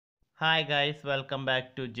Hi guys, welcome back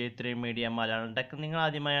to J3 Media Malayalam Tech. നിങ്ങൾ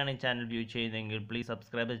ആദ്യമായാണ് ഈ ചാനൽ വ്യൂ ചെയ്യുന്നതെങ്കിൽ പ്ലീസ്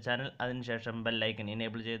സബ്സ്ക്രൈബ് ദ ചാനൽ. അതിനുശേഷം ബെൽ ഐക്കൺ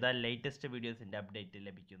എനേബിൾ ചെയ്താൽ ലേറ്റസ്റ്റ് വീഡിയോസിൻ്റെ അപ്ഡേറ്റ്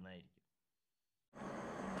ലഭിക്കുന്നതായിരിക്കും.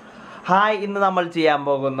 ഹായ്, ഇന്ന് നമ്മൾ ചെയ്യാൻ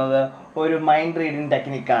പോകുന്നത് ഒരു മൈൻഡ് റീഡിങ്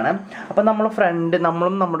ടെക്നിക്കാണ്. അപ്പോൾ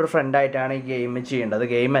നമ്മളും നമ്മുടെ ഫ്രണ്ടായിട്ടാണ് ഈ ഗെയിം ചെയ്യേണ്ടത്.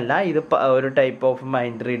 ഗെയിമല്ല, ഇത് ഒരു ടൈപ്പ് ഓഫ്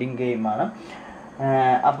മൈൻഡ് റീഡിങ് ഗെയിമാണ്.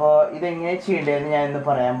 അപ്പോൾ ഇതെങ്ങനെ ചെയ്യേണ്ടതെന്ന് ഞാൻ ഇന്ന്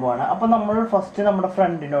പറയാൻ പോവാണ്. അപ്പോൾ നമ്മൾ ഫസ്റ്റ് നമ്മുടെ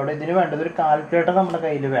ഫ്രണ്ടിനോട് ഇതിന് വേണ്ടത് ഒരു കാൽക്കുലേറ്റർ നമ്മുടെ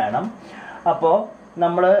കയ്യിൽ വേണം. അപ്പോൾ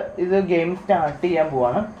നമ്മൾ ഇത് ഗെയിം സ്റ്റാർട്ട് ചെയ്യാൻ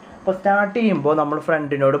പോവാണ്. അപ്പോൾ സ്റ്റാർട്ട് ചെയ്യുമ്പോൾ നമ്മൾ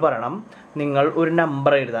ഫ്രണ്ടിനോട് പറയണം നിങ്ങൾ ഒരു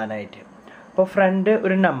നമ്പർ എഴുതാനായിട്ട്. അപ്പോൾ ഫ്രണ്ട്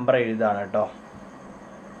ഒരു നമ്പർ എഴുതാണ് കേട്ടോ.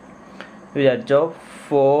 വിചാരിച്ചോ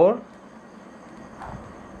 4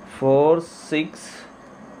 6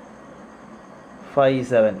 5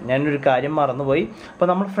 7. ഞാനൊരു കാര്യം മറന്നുപോയി. അപ്പോൾ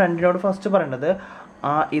നമ്മൾ ഫ്രണ്ടിനോട് ഫസ്റ്റ് പറയേണ്ടത്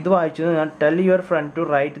ഇത് വായിച്ചു ഞാൻ tell your friend to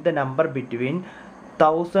write the number between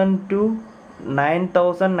 1000 to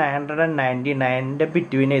 9999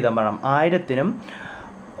 between എഴുതാൻ പറയണം. 1000-നും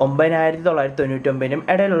 9999-നും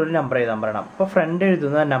ഇടയിലുള്ളൊരു നമ്പർ എഴുതാൻ പറയണം. അപ്പോൾ ഫ്രണ്ട്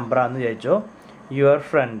എഴുതുന്ന നമ്പറാണെന്ന് വിചാരിച്ചോ യുവർ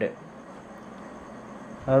ഫ്രണ്ട്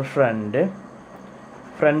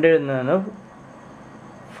എഴുതുന്നതാണ്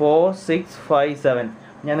 4 6 5 7.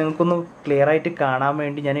 ഞാൻ നിങ്ങൾക്കൊന്ന് ക്ലിയർ ആയിട്ട് കാണാൻ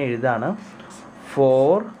വേണ്ടി ഞാൻ എഴുതാണ്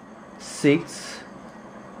 4 6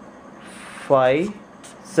 5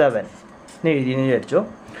 7 എന്ന് എഴുതിയെന്ന് വിചാരിച്ചോ.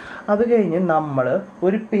 അത് കഴിഞ്ഞ് നമ്മൾ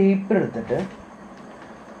ഒരു പേപ്പർ എടുത്തിട്ട്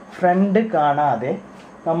ഫ്രണ്ട് കാണാതെ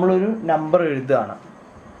നമ്മളൊരു നമ്പർ എഴുതുകയാണ്.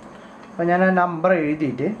 അപ്പോൾ ഞാൻ ആ നമ്പർ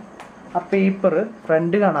എഴുതിയിട്ട് ആ പേപ്പർ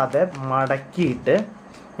ഫ്രണ്ട് കാണാതെ മടക്കിയിട്ട്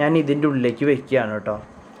ഞാൻ ഇതിൻ്റെ ഉള്ളിലേക്ക് വെക്കുകയാണ് കേട്ടോ.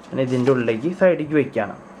 ഞാൻ ഇതിൻ്റെ ഉള്ളിലേക്ക് സൈഡിലേക്ക്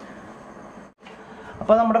വെക്കുകയാണ്.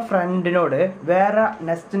 അപ്പോൾ നമ്മുടെ ഫ്രണ്ടിനോട് വേറെ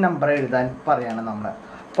നെക്സ്റ്റ് നമ്പർ എഴുതാൻ പറയാണ് നമ്മൾ.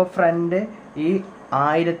 അപ്പോൾ ഫ്രണ്ട് ഈ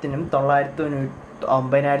 1000-നും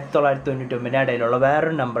 9999 ഇടയിലുള്ള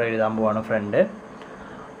വേറൊരു നമ്പർ എഴുതാൻ പോവാണ് ഫ്രണ്ട്.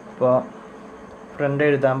 അപ്പോൾ ഫ്രണ്ട്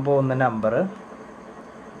എഴുതാൻ പോകുന്ന നമ്പർ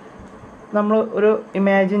നമ്മൾ ഒരു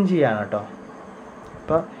ഇമാജിൻ ചെയ്യാണ് കേട്ടോ.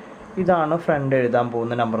 അപ്പോൾ ഇതാണ് ഫ്രണ്ട് എഴുതാൻ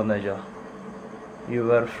പോകുന്ന നമ്പർ എന്ന് വെച്ചോ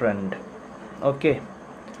യുവർ ഫ്രണ്ട്. ഓക്കെ,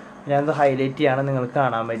 ഞാനത് ഹൈലൈറ്റ് ചെയ്യാണ് നിങ്ങൾക്ക്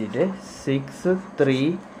കാണാൻ വേണ്ടിയിട്ട്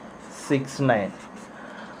 6369.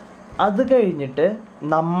 അത് കഴിഞ്ഞിട്ട്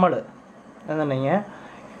നമ്മൾ എന്നുണ്ടെങ്കിൽ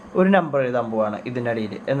ഒരു നമ്പർ എഴുതാൻ പോവാണ് ഇതിൻ്റെ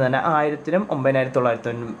അടിയിൽ എന്ന് തന്നെ 1000-നും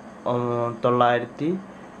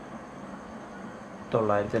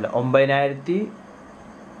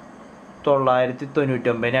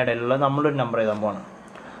 9999 ഇടയിലുള്ള നമ്മളൊരു നമ്പർ എഴുതാൻ പോവാണ്.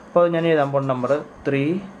 അപ്പോൾ ഞാൻ എഴുതാൻ പോകുന്ന നമ്പർ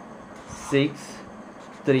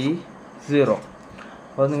 3630.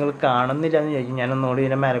 അപ്പോൾ നിങ്ങൾ കാണുന്നില്ല എന്ന് ചോദിക്കും. ഞാനൊന്നുകൂടി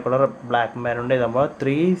ഇതിൻ്റെ മേലക്കുള്ള ബ്ലാക്ക് ബാക്ക്ഗ്രൗണ്ട് എഴുതുമ്പോൾ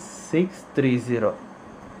 3630.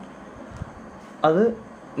 അത്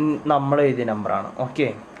നമ്മൾ എഴുതിയ നമ്പറാണ്. ഓക്കെ,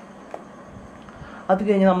 അത്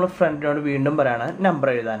കഴിഞ്ഞ് നമ്മൾ ഫ്രണ്ടിനോട് വീണ്ടും പറയാണ് നമ്പർ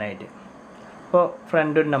എഴുതാനായിട്ട്. അപ്പോൾ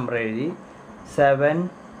ഫ്രണ്ട് ഒരു നമ്പർ എഴുതി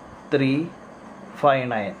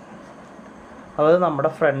 7359. അത് നമ്മുടെ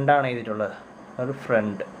ഫ്രണ്ടാണ് എഴുതിയിട്ടുള്ളത്, ഒരു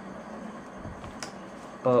ഫ്രണ്ട്.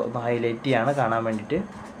 അപ്പോൾ ഒന്ന് ഹൈലൈറ്റ് ചെയ്യാണ് കാണാൻ വേണ്ടിയിട്ട്.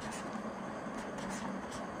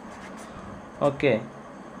 ഓക്കെ,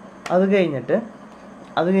 അത് കഴിഞ്ഞ്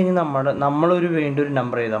നമ്മളൊരു വീണ്ടും ഒരു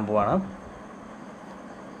നമ്പർ എഴുതാൻ പോവാണ്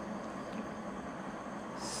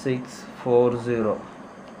 640.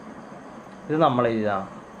 ഇത് നമ്മൾ എഴുതാം.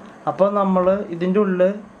 അപ്പോൾ നമ്മൾ ഇതിൻ്റെ ഉള്ളിൽ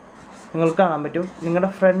നിങ്ങൾക്ക് കാണാൻ പറ്റും നിങ്ങളുടെ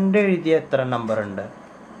ഫ്രണ്ട് എഴുതിയ എത്ര നമ്പർ ഉണ്ട്.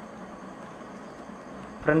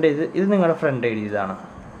 ഇത് നിങ്ങളുടെ ഫ്രണ്ട് എഴുതിയതാണ്.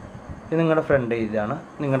 ഇത് നിങ്ങൾ എഴുതിയാണ്.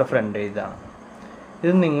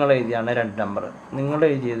 ഇത് നിങ്ങൾ എഴുതിയാണ് 2 നമ്പർ. നിങ്ങൾ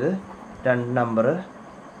എഴുതിയത് 2 നമ്പർ.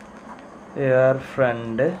 യുവർ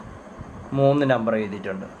ഫ്രണ്ട് 3 നമ്പർ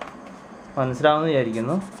എഴുതിയിട്ടുണ്ട്. മനസ്സിലാവുമെന്ന്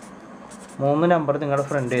വിചാരിക്കുന്നു. 3 നമ്പർ നിങ്ങളുടെ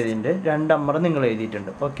ഫ്രണ്ട് എഴുതിയിട്ടുണ്ട്, 2 നമ്പർ നിങ്ങൾ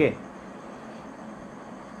എഴുതിയിട്ടുണ്ട്. ഓക്കെ,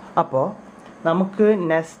 അപ്പോൾ നമുക്ക്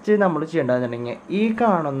നെക്സ്റ്റ് നമ്മൾ ചെയ്യേണ്ടതെന്നുണ്ടെങ്കിൽ ഈ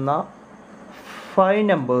കാണുന്ന 5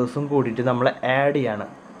 നമ്പേഴ്സും കൂടിയിട്ട് നമ്മൾ ആഡ് ചെയ്യാണ്.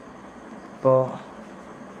 ഇപ്പോൾ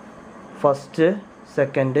first,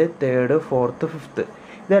 second, third, fourth, fifth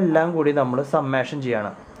ഇതെല്ലാം കൂടി നമ്മൾ സമ്മേഷൻ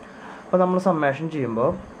ചെയ്യാണ്. അപ്പോൾ നമ്മൾ സമ്മേഷൻ ചെയ്യുമ്പോൾ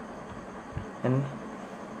 5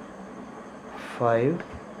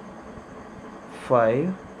 5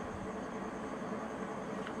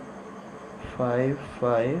 5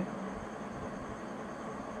 5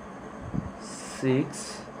 6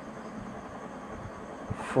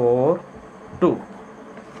 4 2.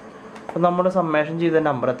 അപ്പോൾ നമ്മൾ സമ്മേഷൻ ചെയ്ത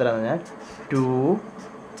നമ്പർ എത്രയാണെന്ന് പറഞ്ഞാൽ 2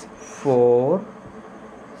 4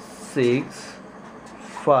 6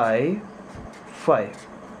 5 5.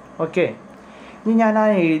 ഓക്കെ, ഇനി ഞാൻ ആ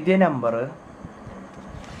എഴുതിയ നമ്പർ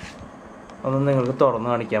ഒന്ന് നിങ്ങൾക്ക് തുറന്ന്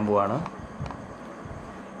കാണിക്കാൻ പോവാണ്.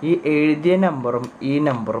 ഈ എഴുതിയ നമ്പറും ഈ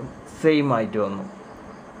നമ്പറും സെയിം ആയിട്ട് വന്നു.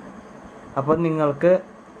 അപ്പോൾ നിങ്ങൾക്ക്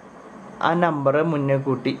ആ നമ്പർ മുന്നേ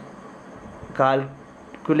കൂട്ടി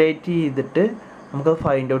കാൽക്കുലേറ്റ് ചെയ്തിട്ട് നമുക്കത്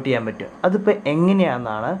ഫൈൻഡ് ഔട്ട് ചെയ്യാൻ പറ്റും. അതിപ്പോൾ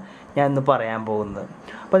എങ്ങനെയാണെന്നാണ് ഞാൻ ഇന്ന് പറയാൻ പോകുന്നത്.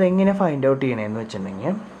 അപ്പോൾ അതെങ്ങനെ ഫൈൻഡ് ഔട്ട് ചെയ്യണമെന്ന്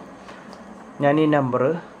വെച്ചിട്ടുണ്ടെങ്കിൽ, ഞാൻ ഈ നമ്പർ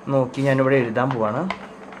നോക്കി ഞാനിവിടെ എഴുതാൻ പോവാണ്.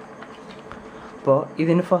 അപ്പോൾ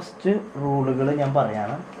ഇതിന് ഫസ്റ്റ് റൂളുകൾ ഞാൻ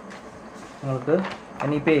പറയാണ്. നിങ്ങൾക്ക് ഞാൻ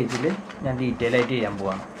ഈ പേജിൽ ഞാൻ ഡീറ്റെയിൽ ആയിട്ട് ചെയ്യാൻ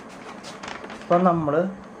പോവാണ്. അപ്പോൾ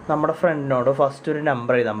നമ്മുടെ ഫ്രണ്ടിനോട് ഫസ്റ്റ് ഒരു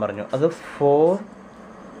നമ്പർ എഴുതാൻ പറഞ്ഞു. അത്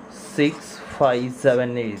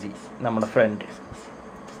 4657 എഴുതി നമ്മുടെ ഫ്രണ്ട്.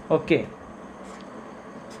 ഓക്കെ,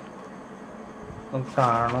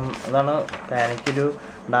 കാണും, അതാണ് എനിക്കൊരു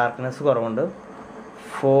ഡാർക്ക്നെസ് കുറവുണ്ട്.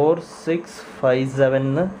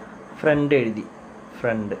 4657 ഫ്രണ്ട് എഴുതി,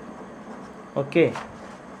 ഫ്രണ്ട്. ഓക്കെ,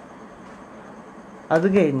 അത്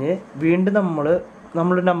കഴിഞ്ഞ് വീണ്ടും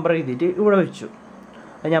നമ്മൾ നമ്പർ എഴുതിയിട്ട് ഇവിടെ വെച്ചു.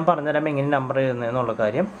 അത് ഞാൻ പറഞ്ഞുതരാം എങ്ങനെ നമ്പർ എഴുതുന്നതെന്നുള്ള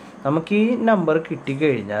കാര്യം. നമുക്ക് ഈ നമ്പർ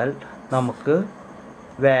കിട്ടിക്കഴിഞ്ഞാൽ നമുക്ക്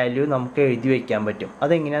വാല്യൂ നമുക്ക് എഴുതി വയ്ക്കാൻ പറ്റും.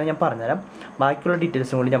 അതെങ്ങനെയാണെന്ന് ഞാൻ പറഞ്ഞുതരാം. ബാക്കിയുള്ള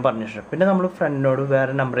ഡീറ്റെയിൽസും കൂടി ഞാൻ പറഞ്ഞു തരാം. പിന്നെ നമ്മൾ ഫ്രണ്ടിനോട്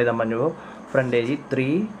വേറെ നമ്പർ എഴുതാൻ പറഞ്ഞപ്പോൾ ഫ്രണ്ട് എഴുതി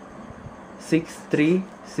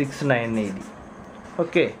 36369 എഴുതി.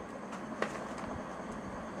 ഓക്കെ,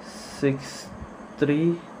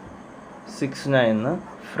 6369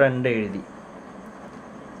 ഫ്രണ്ട് എഴുതി.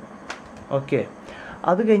 ഓക്കെ,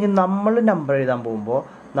 അത് കഴിഞ്ഞ് നമ്മൾ നമ്പർ എഴുതാൻ പോകുമ്പോൾ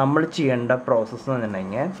നമ്മൾ ചെയ്യേണ്ട പ്രോസസ്സ് എന്ന്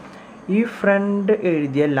പറഞ്ഞിട്ടുണ്ടെങ്കിൽ, ഈ ഫ്രണ്ട്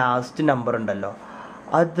എഴുതിയ ലാസ്റ്റ് നമ്പർ ഉണ്ടല്ലോ,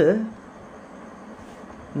 അത്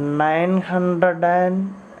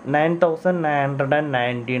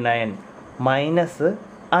 9999 മൈനസ്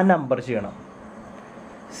ആ നമ്പർ ചെയ്യണം,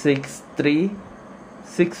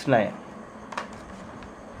 6369.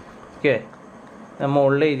 ഓക്കെ,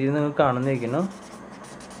 മുകളിൽ എഴുതി നിങ്ങൾ കാണുന്നിരിക്കുന്നു.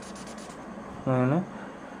 അങ്ങനെ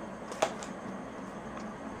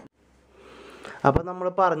അപ്പോൾ നമ്മൾ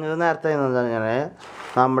പറഞ്ഞത് നേരത്തെ എന്താ,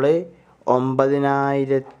 നമ്മൾ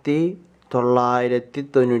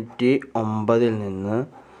 9999 നിന്ന്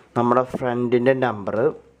നമ്മുടെ ഫ്രണ്ടിൻ്റെ നമ്പർ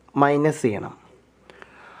മൈനസ് ചെയ്യണം.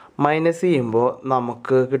 മൈനസ് ചെയ്യുമ്പോൾ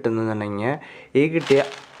നമുക്ക് കിട്ടുന്നുണ്ടെങ്കിൽ, ഈ കിട്ടിയ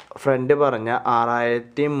ഫ്രണ്ട് പറഞ്ഞ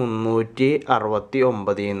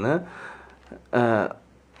 6369 നിന്ന്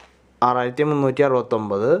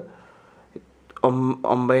 6369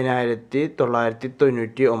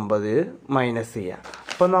 9999 മൈനസ് ചെയ്യുക.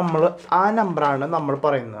 അപ്പോൾ നമ്മൾ ആ നമ്പറാണ് നമ്മൾ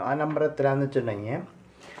പറയുന്നത്. ആ നമ്പർ എത്രയാണെന്ന് വെച്ചിട്ടുണ്ടെങ്കിൽ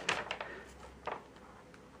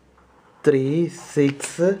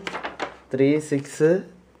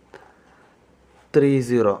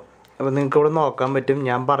 3630. അപ്പോൾ നിങ്ങൾക്ക് ഇവിടെ നോക്കാൻ പറ്റും,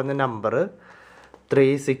 ഞാൻ പറഞ്ഞ നമ്പർ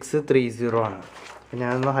 3630 ആണ്.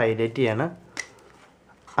 ഞാനൊന്ന് ഹൈലൈറ്റ് ചെയ്യാണ്.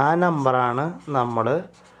 ആ നമ്പറാണ് നമ്മൾ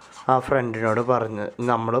ആ ഫ്രണ്ടിനോട്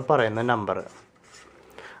നമ്മൾ പറയുന്ന നമ്പർ.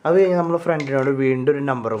 അത് കഴിഞ്ഞ് നമ്മൾ ഫ്രണ്ടിനോട് വീണ്ടും ഒരു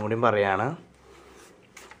നമ്പറും കൂടി പറയാണ്.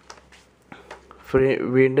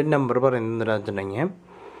 വീണ്ടും നമ്പർ പറയുന്നത് എന്താണെന്ന് വെച്ചിട്ടുണ്ടെങ്കിൽ,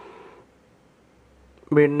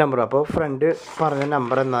 വീണ്ടും നമ്പർ. അപ്പോൾ ഫ്രണ്ട് പറഞ്ഞ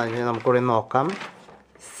നമ്പർ എന്താണെന്ന് വെച്ചാൽ നമുക്കിവിടെ നോക്കാം,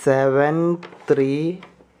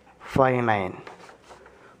 7359.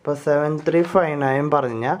 അപ്പോൾ 7359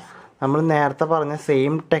 പറഞ്ഞാൽ നമ്മൾ നേരത്തെ പറഞ്ഞ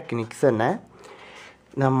സെയിം ടെക്നിക്സ് തന്നെ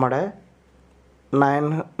നമ്മുടെ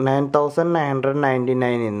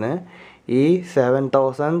 9999 നിന്ന് ഈ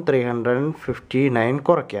 7359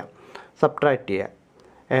 കുറയ്ക്കാം, സബ്ട്രാക്ട് ചെയ്യുക.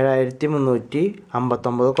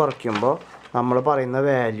 7359 കുറയ്ക്കുമ്പോൾ നമ്മൾ പറയുന്ന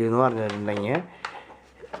വാല്യൂ എന്ന് പറഞ്ഞിട്ടുണ്ടെങ്കിൽ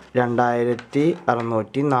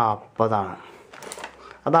 2640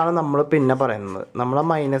 അതാണ് നമ്മൾ പിന്നെ പറയുന്നത്. നമ്മൾ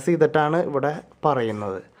മൈനസ് ചെയ്തിട്ടാണ് ഇവിടെ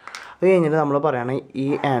പറയുന്നത്. അത് കഴിഞ്ഞിട്ട് നമ്മൾ പറയുകയാണ് ഈ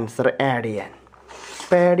ആൻസർ ആഡ് ചെയ്യാൻ.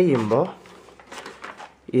 അപ്പോൾ ആഡ് ചെയ്യുമ്പോൾ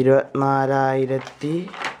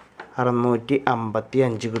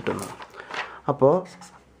 24655 കിട്ടുന്നു. അപ്പോൾ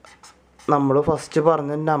നമ്മൾ ഫസ്റ്റ്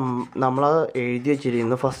പറഞ്ഞ നമ്മൾ എഴുതി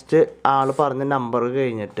വെച്ചിരിക്കുന്നു. ഫസ്റ്റ് ആൾ പറഞ്ഞ നമ്പർ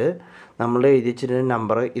കഴിഞ്ഞിട്ട് നമ്മൾ എഴുതി വെച്ചിരുന്ന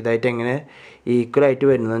നമ്പർ ഇതായിട്ട് എങ്ങനെ ഈക്വലായിട്ട്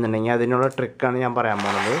വരുന്നതെന്നുണ്ടെങ്കിൽ അതിനുള്ള ട്രിക്കാണ് ഞാൻ പറയാൻ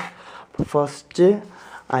പോകുന്നത്. ഫസ്റ്റ്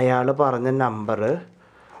അയാൾ പറഞ്ഞ നമ്പർ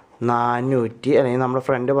 400, അല്ലെങ്കിൽ നമ്മുടെ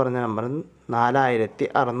ഫ്രണ്ട് പറഞ്ഞ നമ്പർ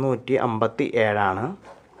 4657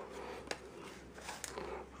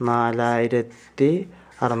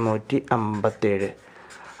 4657.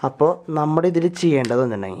 അപ്പോൾ നമ്മുടെ ഇതിൽ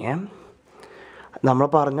ചെയ്യേണ്ടതെന്നുണ്ടെങ്കിൽ, നമ്മൾ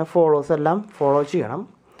പറഞ്ഞ ഫോളോസ് എല്ലാം ഫോളോ ചെയ്യണം.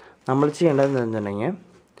 നമ്മൾ ചെയ്യേണ്ടത് എന്താണെന്നുണ്ടെങ്കിൽ,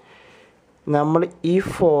 നമ്മൾ ഈ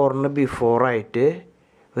 4ന് ബിഫോറായിട്ട്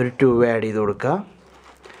ഒരു 2 ആഡ് ചെയ്ത് കൊടുക്കുക.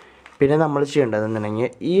 പിന്നെ നമ്മൾ ചെയ്യേണ്ടതെന്നുണ്ടെങ്കിൽ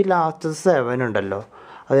ഈ ലാസ്റ്റ് 7 ഉണ്ടല്ലോ,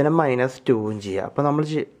 അതിനെ -2 ചെയ്യുക. അപ്പോൾ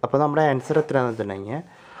നമ്മുടെ ആൻസർ എത്രയാണെന്ന് വെച്ചിട്ടുണ്ടെങ്കിൽ,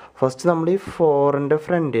 ഫസ്റ്റ് നമ്മൾ ഈ 4ൻ്റെ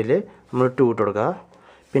ഫ്രണ്ടിൽ നമ്മൾ 2 ഇട്ട് കൊടുക്കുക.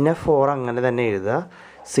 പിന്നെ 4 അങ്ങനെ തന്നെ എഴുതുക,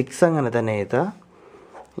 6 അങ്ങനെ തന്നെ എഴുതുക,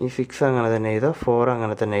 ഈ 6 അങ്ങനെ തന്നെ എഴുതുക, 4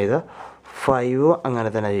 അങ്ങനെ തന്നെ എഴുതുക, 5 അങ്ങനെ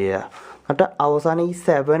തന്നെ ചെയ്യുക. എന്നിട്ട് അവസാനം ഈ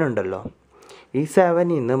 7 ഉണ്ടല്ലോ, ഈ 7ൽ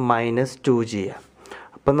നിന്ന് -2 ചെയ്യുക.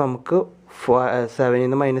 അപ്പം നമുക്ക് 7ൽ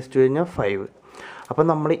നിന്ന് -2 കഴിഞ്ഞാൽ 5. അപ്പം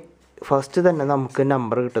നമ്മൾ ഫസ്റ്റ് തന്നെ നമുക്ക്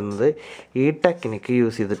നമ്പർ കിട്ടുന്നത് ഈ ടെക്നിക്ക്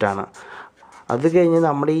യൂസ് ചെയ്തിട്ടാണ്. അത് കഴിഞ്ഞ്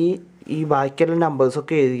നമ്മൾ ഈ ബാക്കിയുള്ള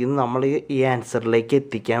നമ്പേഴ്സൊക്കെ എഴുതിക്കുന്നത് നമ്മൾ ഈ ആൻസറിലേക്ക്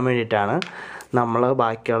എത്തിക്കാൻ വേണ്ടിയിട്ടാണ് നമ്മൾ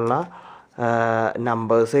ബാക്കിയുള്ള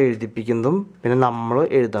നമ്പേഴ്സ് എഴുതിപ്പിക്കുന്നതും പിന്നെ നമ്മൾ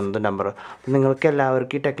എഴുതുന്നതും നമ്പർ. അപ്പം നിങ്ങൾക്ക്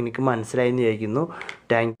എല്ലാവർക്കും ഈ ടെക്നിക്ക് മനസ്സിലായി എന്ന് വിചാരിക്കുന്നു.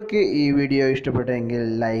 Thank you. ഈ വീഡിയോ ഇഷ്ടപ്പെട്ടെങ്കിൽ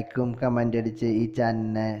ലൈക്കും കമൻ്റ് അടിച്ച് ഈ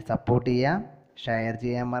ചാനലിനെ സപ്പോർട്ട് ചെയ്യാം. ഷെയർ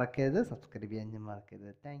ചെയ്യാൻ മറക്കരുത്, സബ്സ്ക്രൈബ് ചെയ്യാൻ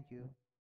മറക്കരുത്. Thank you.